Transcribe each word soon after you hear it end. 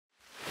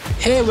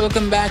Hey,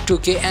 welcome back to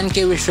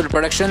K&K Visual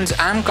Productions.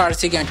 I'm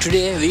Karthik and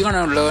today we're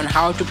gonna learn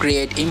how to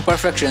create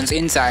imperfections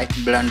inside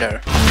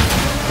Blender.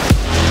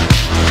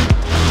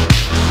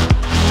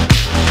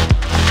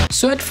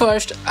 So at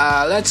first,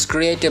 let's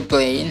create a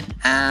plane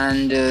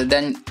and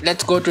then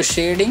let's go to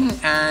shading,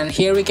 and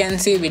here we can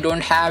see we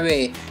don't have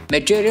a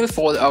material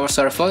for our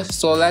surface,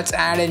 so let's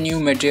add a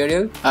new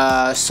material.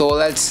 So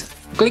let's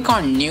click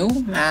on new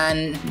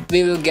and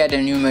we will get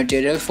a new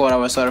material for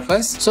our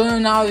surface. So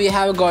now we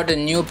have got a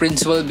new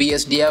principal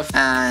BSDF,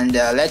 and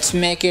let's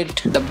make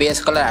it the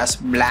base color as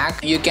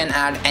black. You can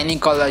add any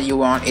color you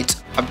want,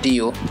 it's up to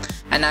you.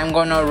 And I'm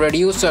gonna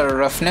reduce the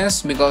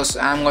roughness because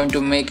I'm going to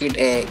make it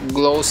a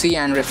glossy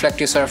and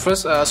reflective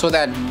surface so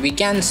that we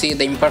can see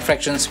the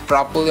imperfections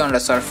properly on the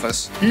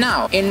surface.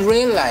 Now in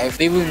real life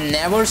we will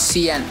never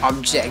see an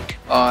object,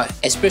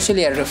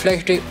 especially a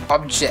reflective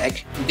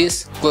object,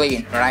 this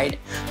clean, right?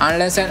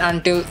 Unless and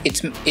until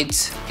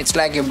it's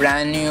like a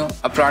brand new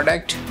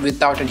product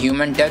without a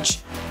human touch.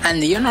 And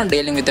we are not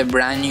dealing with a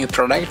brand new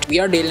product, we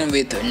are dealing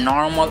with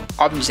normal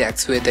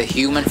objects with a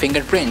human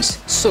fingerprints.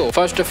 So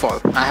first of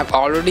all, I have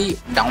already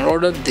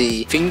downloaded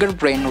the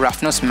fingerprint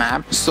roughness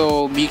map.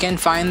 So you can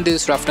find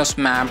this roughness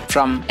map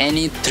from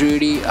any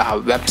 3D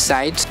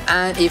websites.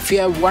 And if you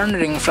are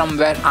wondering from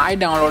where I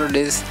downloaded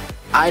this,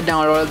 I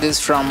downloaded this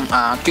from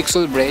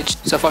Bridge.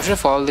 So first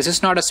of all, this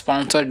is not a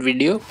sponsored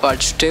video,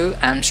 but still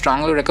I'm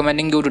strongly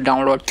recommending you to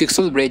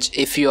download Bridge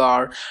if you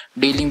are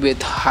dealing with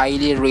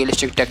highly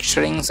realistic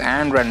texturings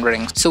and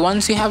renderings. So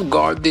once you have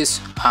got this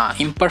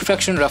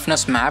imperfection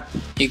roughness map,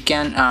 you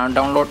can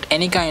download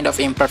any kind of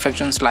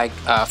imperfections like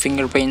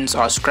fingerprints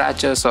or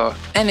scratches or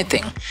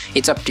anything.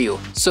 It's up to you.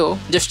 So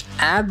just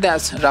add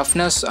that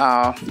roughness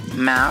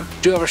map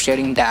to our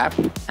shading tab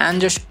and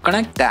just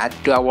connect that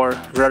to our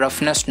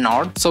roughness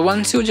node. So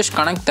once you just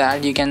connect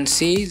that, you can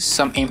see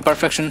some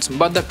imperfections,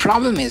 but the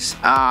problem is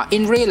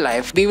in real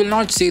life we will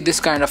not see this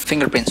kind of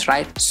fingerprints,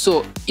 right?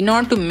 So in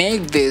order to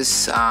make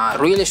this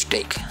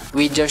realistic,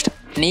 we just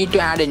need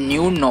to add a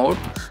new node.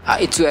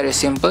 It's very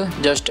simple.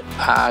 Just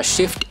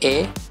shift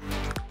A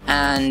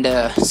and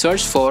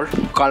search for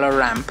color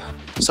ramp.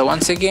 So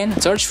once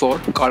again search for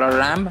color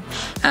ramp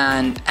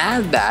and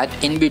add that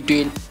in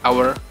between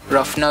our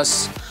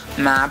roughness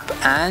map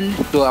and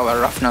to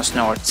our roughness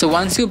node. So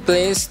once you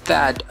place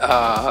that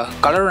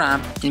color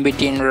ramp in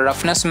between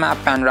roughness map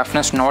and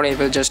roughness node, it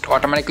will just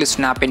automatically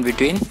snap in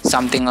between,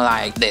 something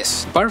like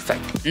this.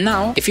 Perfect.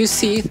 Now if you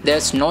see,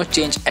 there's no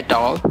change at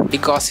all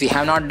because we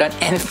have not done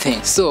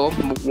anything. So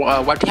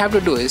what you have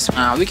to do is,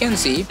 we can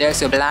see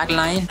there's a black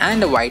line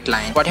and a white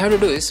line. What you have to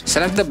do is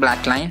select the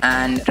black line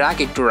and drag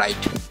it to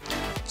right.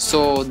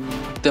 So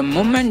the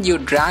moment you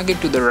drag it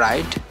to the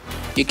right,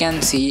 you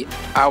can see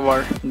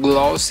our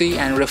glossy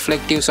and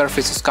reflective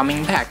surface is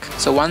coming back.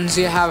 So once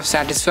you have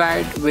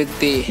satisfied with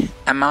the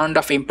amount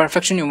of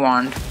imperfection you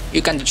want,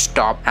 you can just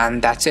stop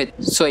and that's it.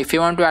 So if you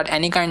want to add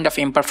any kind of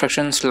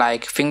imperfections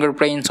like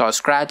fingerprints or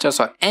scratches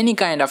or any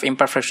kind of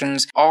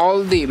imperfections,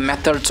 all the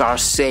methods are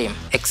same,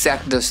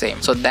 exact the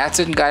same. So that's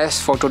it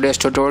guys for today's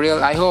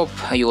tutorial. I hope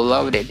you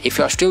loved it. If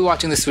you are still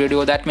watching this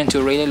video, that means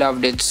you really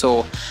loved it.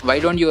 So why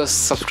don't you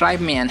subscribe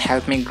me and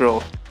help me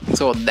grow.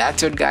 So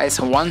that's it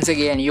guys. Once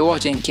again, you're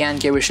watching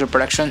K&K Visual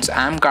Productions.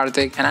 I'm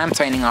Karthik and I'm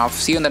signing off.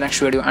 See you in the next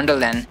video. Until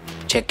then,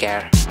 take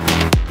care.